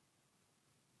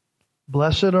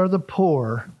 Blessed are the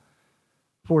poor,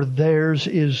 for theirs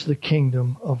is the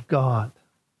kingdom of God.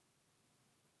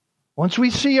 Once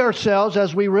we see ourselves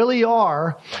as we really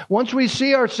are, once we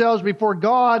see ourselves before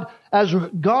God as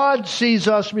God sees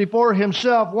us before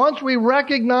himself, once we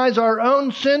recognize our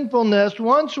own sinfulness,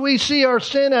 once we see our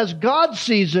sin as God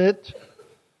sees it,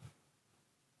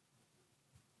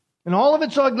 and all of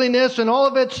its ugliness and all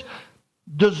of its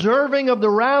deserving of the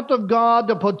wrath of God,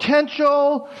 the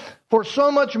potential for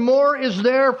so much more is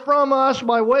there from us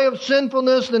by way of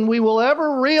sinfulness than we will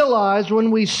ever realize.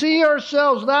 When we see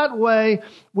ourselves that way,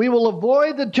 we will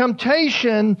avoid the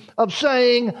temptation of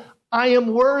saying, I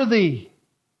am worthy.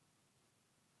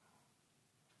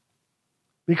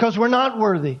 Because we're not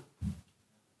worthy.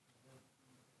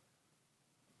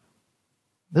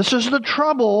 This is the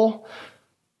trouble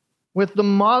with the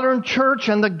modern church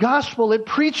and the gospel it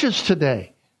preaches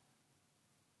today.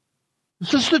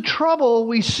 This is the trouble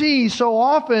we see so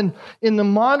often in the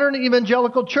modern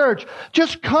evangelical church.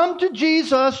 Just come to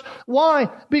Jesus. Why?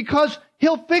 Because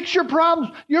He'll fix your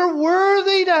problems. You're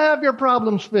worthy to have your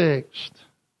problems fixed.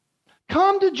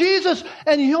 Come to Jesus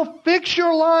and He'll fix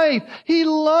your life. He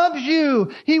loves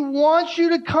you. He wants you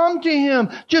to come to Him.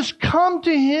 Just come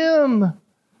to Him.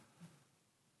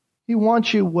 He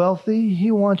wants you wealthy.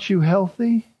 He wants you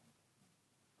healthy.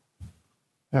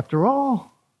 After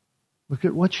all, look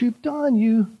at what you've done.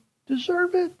 You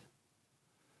deserve it.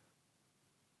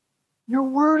 You're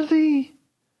worthy.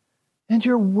 And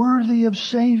you're worthy of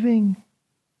saving.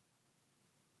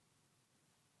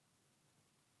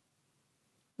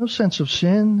 No sense of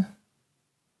sin.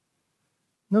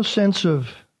 No sense of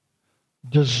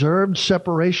deserved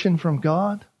separation from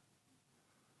God.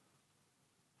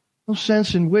 No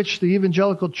sense in which the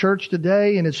evangelical church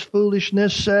today in its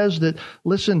foolishness says that,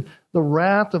 listen, the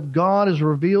wrath of God is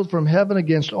revealed from heaven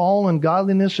against all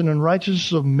ungodliness and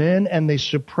unrighteousness of men, and they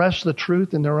suppress the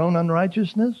truth in their own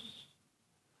unrighteousness.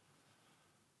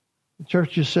 The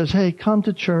church just says, hey, come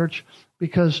to church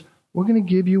because we're going to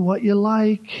give you what you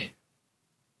like.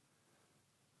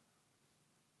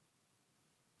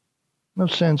 No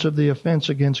sense of the offense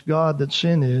against God that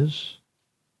sin is.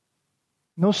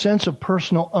 No sense of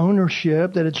personal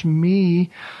ownership, that it's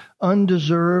me,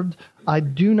 undeserved. I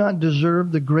do not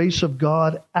deserve the grace of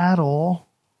God at all.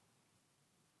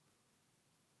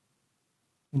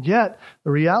 And yet,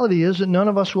 the reality is that none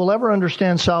of us will ever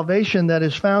understand salvation that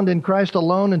is found in Christ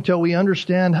alone until we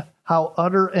understand how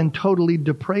utter and totally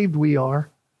depraved we are.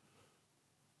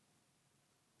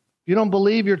 You don't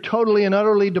believe you're totally and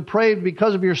utterly depraved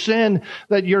because of your sin,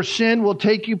 that your sin will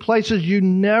take you places you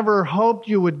never hoped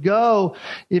you would go.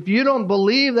 If you don't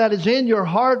believe that is in your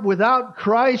heart without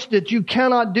Christ, that you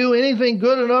cannot do anything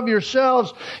good and of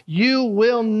yourselves, you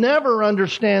will never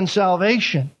understand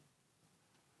salvation.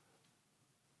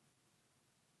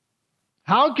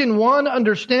 How can one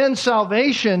understand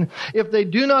salvation if they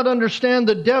do not understand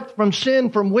the depth from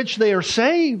sin from which they are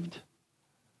saved?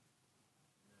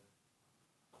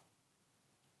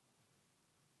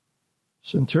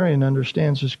 Centurion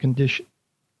understands his condition.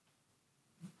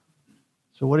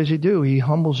 So what does he do? He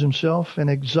humbles himself and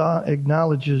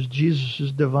acknowledges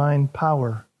Jesus' divine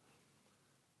power.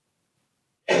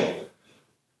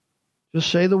 Just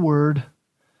say the word,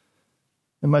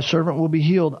 and my servant will be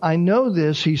healed. I know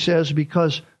this, he says,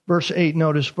 because verse 8,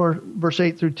 notice, verse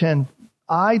 8 through 10,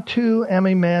 I too am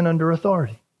a man under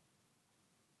authority.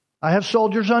 I have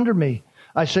soldiers under me.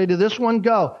 I say to this one,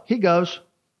 go. He goes.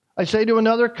 I say to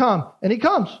another, come, and he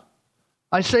comes.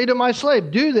 I say to my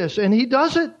slave, do this, and he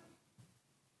does it.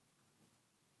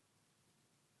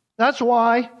 That's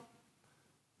why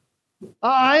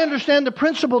I understand the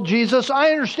principle, Jesus.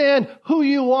 I understand who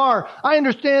you are. I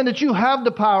understand that you have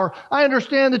the power. I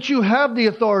understand that you have the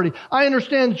authority. I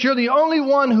understand that you're the only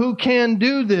one who can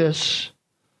do this.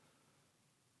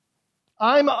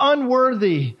 I'm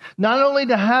unworthy not only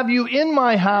to have you in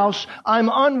my house, I'm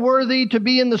unworthy to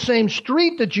be in the same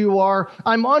street that you are.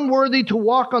 I'm unworthy to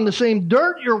walk on the same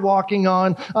dirt you're walking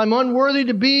on. I'm unworthy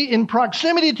to be in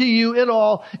proximity to you at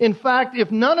all. In fact, if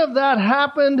none of that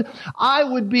happened, I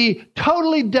would be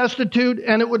totally destitute,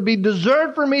 and it would be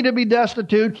deserved for me to be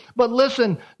destitute. But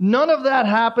listen, none of that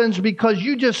happens because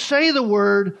you just say the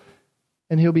word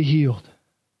and he'll be healed.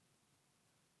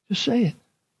 Just say it.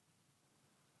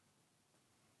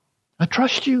 I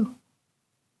trust you.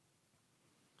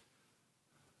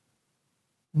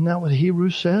 Isn't that what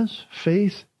Hebrews says?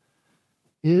 Faith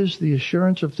is the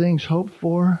assurance of things hoped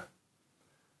for,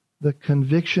 the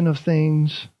conviction of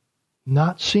things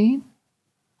not seen.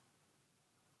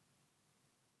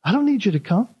 I don't need you to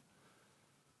come.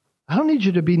 I don't need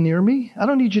you to be near me. I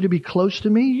don't need you to be close to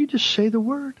me. You just say the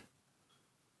word.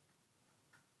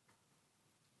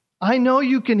 I know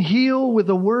you can heal with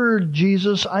a word,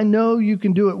 Jesus. I know you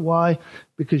can do it. Why?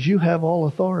 Because you have all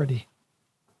authority.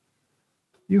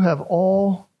 You have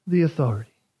all the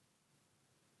authority.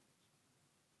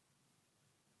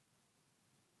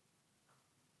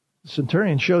 The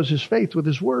centurion shows his faith with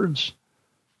his words.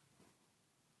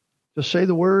 Just say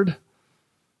the word,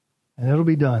 and it'll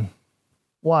be done.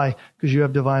 Why? Because you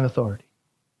have divine authority.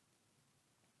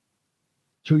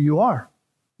 It's who you are.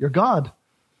 You're God.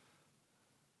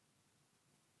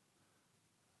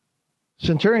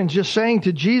 Centurion's just saying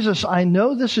to Jesus, I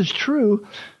know this is true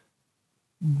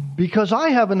because I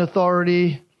have an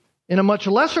authority In a much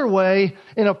lesser way,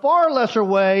 in a far lesser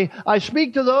way, I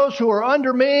speak to those who are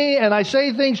under me, and I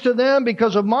say things to them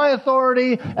because of my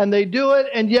authority, and they do it,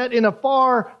 and yet in a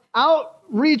far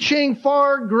outreaching,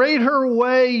 far greater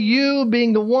way, you,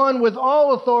 being the one with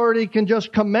all authority, can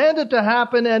just command it to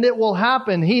happen, and it will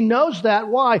happen. He knows that.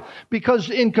 Why? Because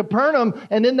in Capernaum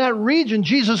and in that region,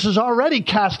 Jesus has already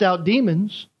cast out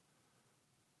demons.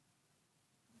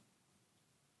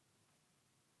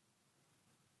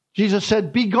 Jesus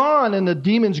said, "Be gone," and the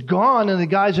demon's gone, and the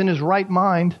guy's in his right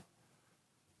mind.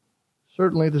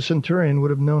 Certainly the centurion would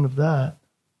have known of that.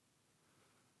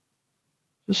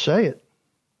 Just say it.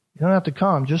 You don't have to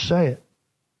come. Just say it.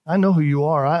 I know who you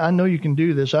are. I know you can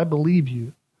do this. I believe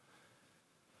you.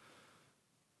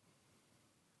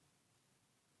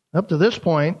 Up to this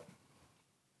point,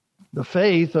 the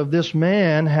faith of this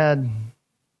man had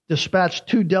dispatched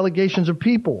 2 delegations of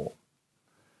people.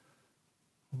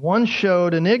 One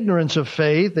showed an ignorance of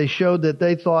faith. They showed that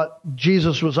they thought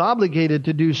Jesus was obligated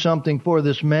to do something for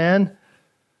this man.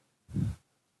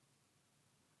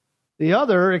 The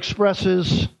other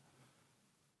expresses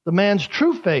the man's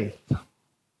true faith.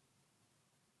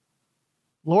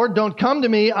 Lord, don't come to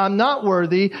me. I'm not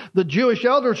worthy. The Jewish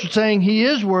elders are saying he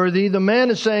is worthy. The man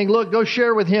is saying, look, go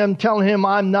share with him. Tell him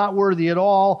I'm not worthy at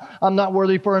all. I'm not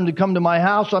worthy for him to come to my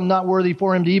house. I'm not worthy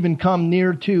for him to even come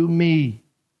near to me.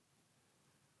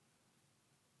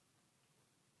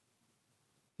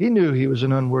 He knew he was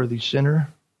an unworthy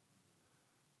sinner.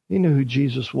 He knew who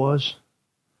Jesus was.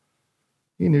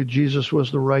 He knew Jesus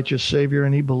was the righteous Savior,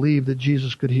 and he believed that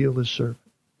Jesus could heal his servant.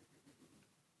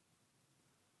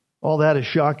 All that is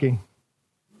shocking.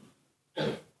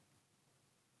 And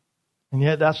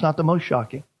yet that's not the most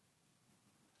shocking.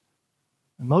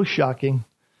 The most shocking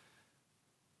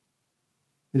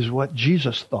is what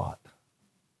Jesus thought.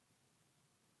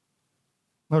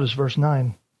 Notice verse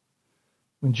 9.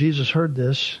 When Jesus heard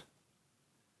this,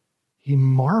 he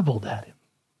marveled at him.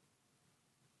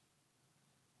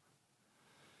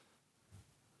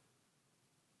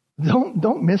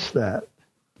 Don't miss that.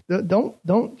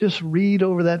 Don't just read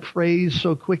over that phrase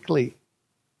so quickly.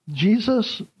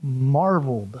 Jesus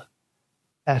marveled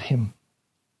at him.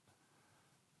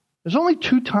 There's only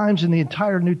 2 times in the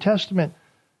entire New Testament,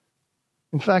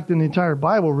 in fact, in the entire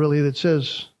Bible really, that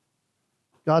says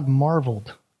God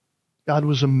marveled. God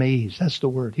was amazed. That's the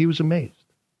word. He was amazed.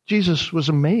 Jesus was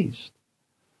amazed.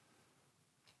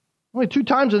 Only 2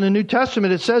 times in the New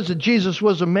Testament it says that Jesus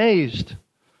was amazed.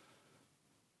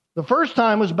 The first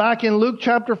time was back in Luke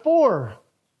chapter 4.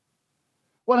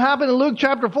 What happened in Luke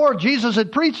chapter 4? Jesus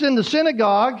had preached in the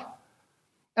synagogue,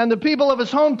 and the people of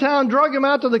his hometown drug him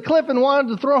out to the cliff and wanted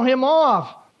to throw him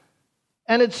off.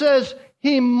 And it says,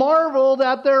 he marveled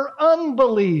at their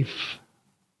unbelief.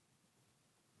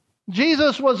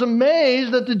 Jesus was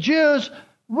amazed that the Jews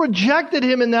rejected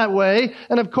him in that way.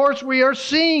 And of course, we are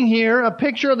seeing here a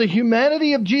picture of the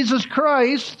humanity of Jesus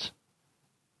Christ.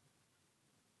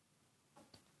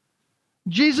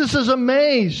 Jesus is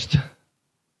amazed.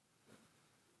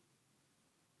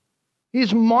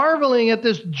 He's marveling at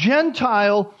this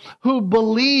Gentile who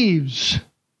believes.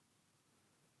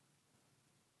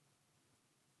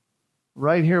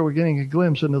 Right here, we're getting a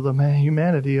glimpse into the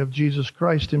humanity of Jesus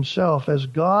Christ himself. As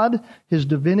God, his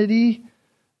divinity,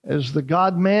 as the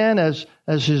God-man, as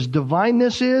his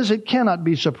divineness is, it cannot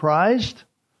be surprised.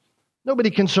 Nobody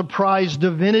can surprise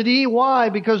divinity. Why?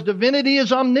 Because divinity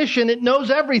is omniscient. It knows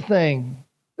everything.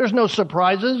 There's no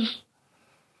surprises.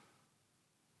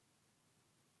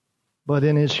 But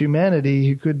in his humanity,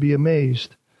 he could be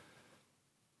amazed.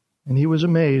 And he was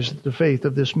amazed at the faith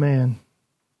of this man.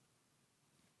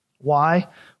 Why?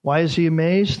 Why is he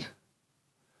amazed?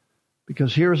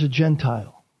 Because here is a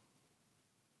Gentile.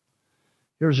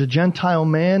 Here is a Gentile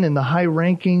man in the high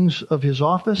rankings of his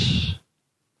office.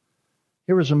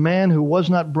 Here is a man who was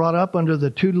not brought up under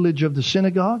the tutelage of the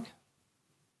synagogue.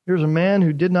 Here's a man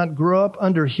who did not grow up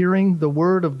under hearing the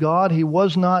word of God. He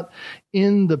was not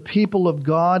in the people of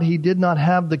God. He did not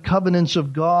have the covenants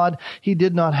of God. He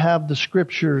did not have the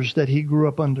scriptures that he grew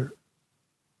up under.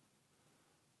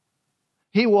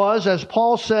 He was, as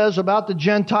Paul says about the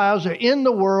Gentiles, in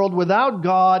the world without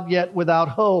God, yet without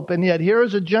hope. And yet here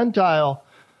is a Gentile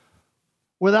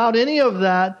without any of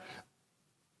that.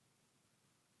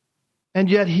 And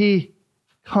yet he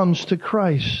comes to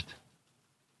Christ.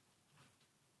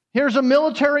 Here's a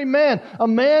military man, a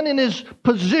man in his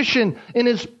position, in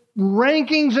his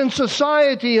rankings in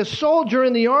society, a soldier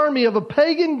in the army of a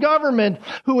pagan government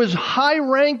who is high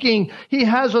ranking. He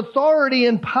has authority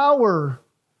and power.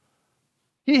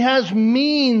 He has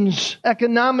means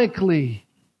economically.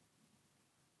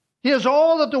 He has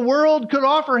all that the world could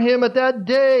offer him at that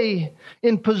day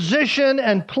in position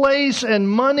and place and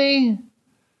money.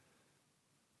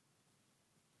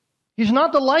 He's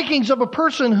not the likings of a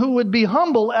person who would be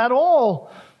humble at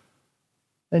all.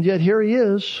 And yet here he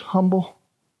is, humble,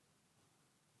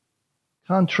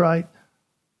 contrite,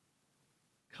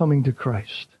 coming to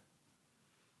Christ.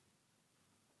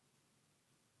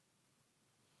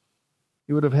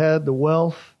 He would have had the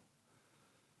wealth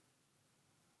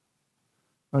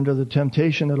under the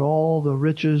temptation that all the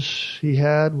riches he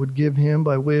had would give him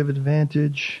by way of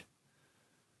advantage.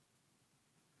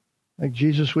 Like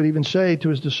Jesus would even say to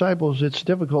his disciples, it's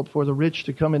difficult for the rich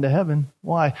to come into heaven.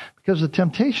 Why? Because the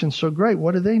temptation's so great.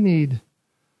 What do they need?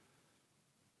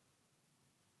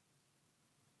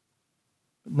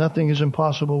 But nothing is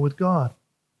impossible with God.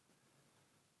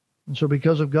 And so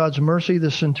because of God's mercy,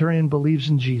 the centurion believes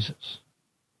in Jesus.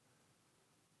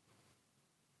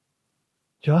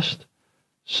 Just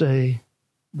say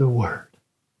the word.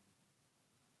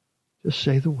 Just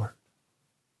say the word.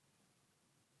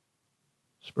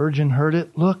 Spurgeon heard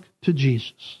it. Look to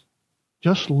Jesus.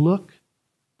 Just look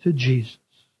to Jesus.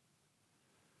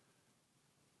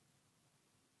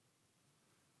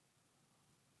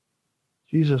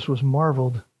 Jesus was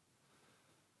marveled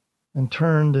and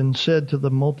turned and said to the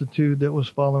multitude that was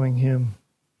following him,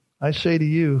 I say to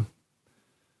you,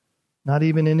 not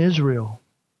even in Israel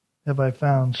have I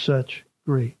found such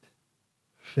great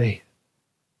faith.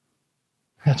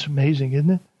 That's amazing, isn't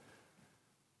it?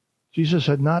 Jesus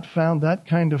had not found that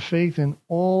kind of faith in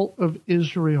all of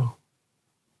Israel.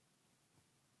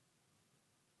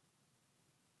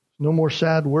 No more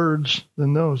sad words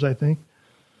than those, I think.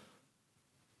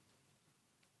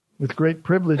 With great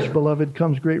privilege, beloved,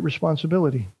 comes great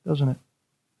responsibility, doesn't it?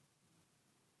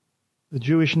 The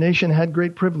Jewish nation had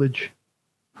great privilege.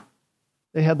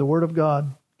 They had the Word of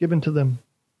God given to them,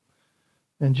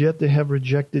 and yet they have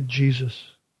rejected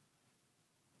Jesus.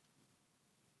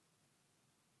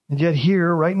 And yet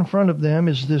here, right in front of them,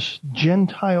 is this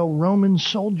Gentile Roman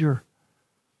soldier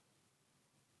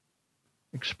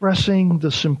expressing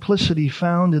the simplicity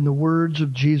found in the words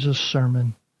of Jesus'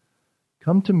 sermon.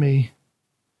 Come to me,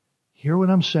 hear what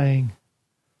I'm saying,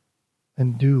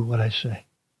 and do what I say.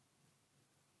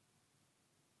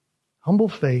 Humble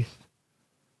faith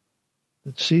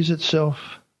that sees itself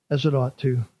as it ought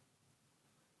to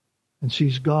and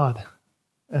sees God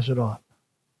as it ought.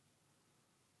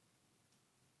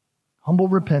 Humble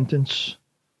repentance,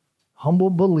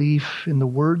 humble belief in the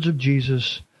words of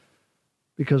Jesus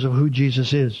because of who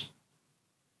Jesus is.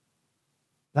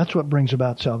 That's what brings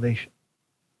about salvation.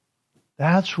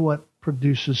 That's what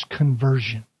produces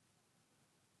conversion.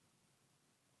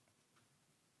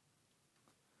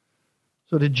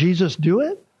 So did Jesus do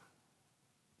it?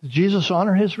 Did Jesus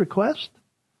honor his request?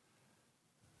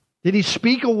 Did he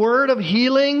speak a word of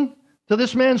healing to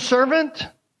this man's servant?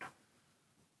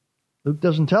 Luke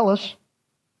doesn't tell us,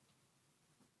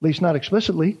 at least not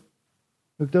explicitly.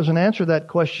 Luke doesn't answer that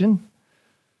question.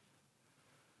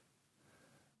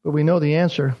 But we know the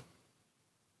answer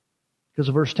because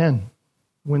of verse 10.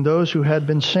 When those who had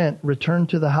been sent returned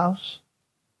to the house,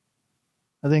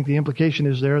 I think the implication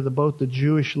is there that both the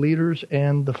Jewish leaders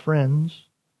and the friends,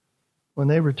 when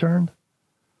they returned,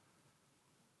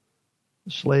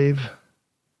 the slave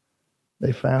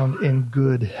they found in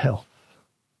good health.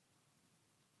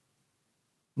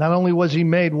 Not only was he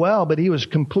made well, but he was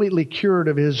completely cured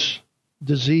of his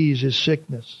disease, his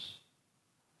sickness.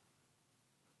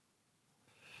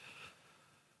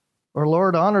 Our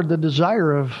Lord honored the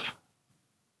desire of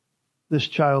this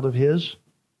child of his,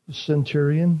 the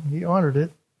centurion. He honored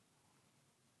it.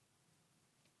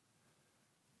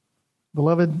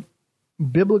 Beloved,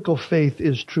 biblical faith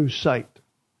is true sight.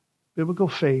 Biblical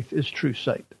faith is true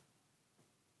sight.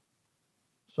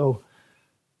 So,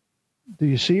 do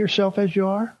you see yourself as you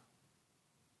are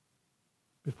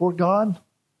before God?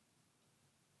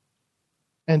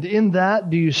 And in that,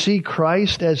 do you see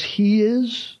Christ as he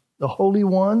is, the Holy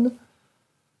One,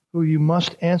 who you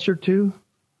must answer to?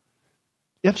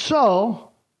 If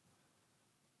so,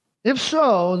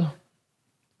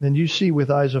 then you see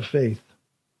with eyes of faith.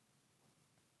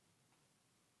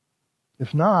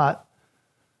 If not,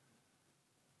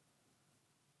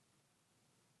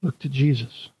 look to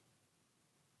Jesus.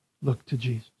 Look to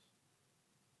Jesus.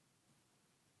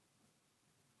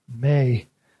 May,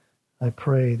 I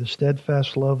pray, the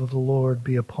steadfast love of the Lord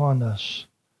be upon us,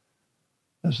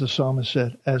 as the psalmist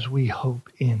said, as we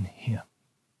hope in him.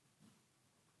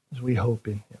 As we hope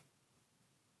in him.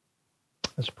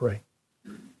 Let's pray.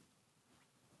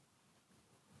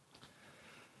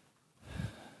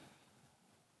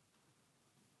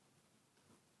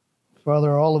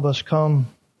 Father, all of us come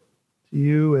to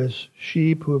you as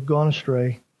sheep who have gone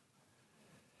astray.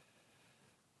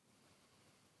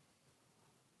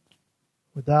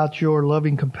 Without your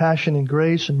loving compassion and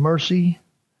grace and mercy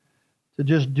to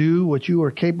just do what you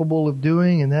are capable of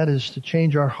doing, and that is to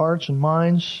change our hearts and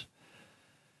minds,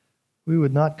 we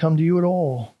would not come to you at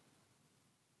all.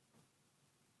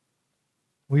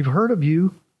 We've heard of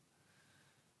you.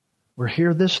 We're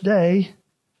here this day.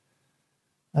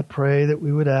 I pray that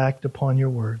we would act upon your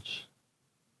words.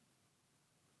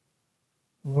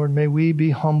 Lord, may we be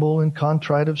humble and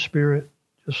contrite of spirit,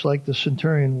 just like the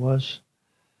centurion was.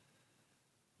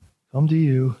 Come to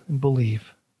you and believe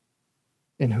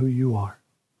in who you are.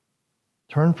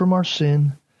 Turn from our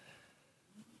sin.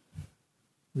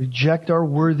 Reject our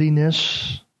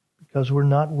worthiness because we're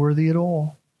not worthy at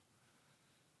all.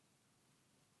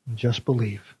 And just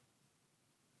believe.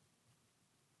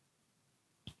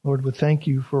 Lord, we thank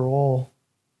you for all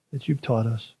that you've taught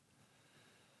us.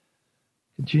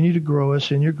 Continue to grow us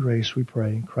in your grace, we pray.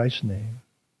 In Christ's name,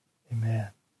 amen.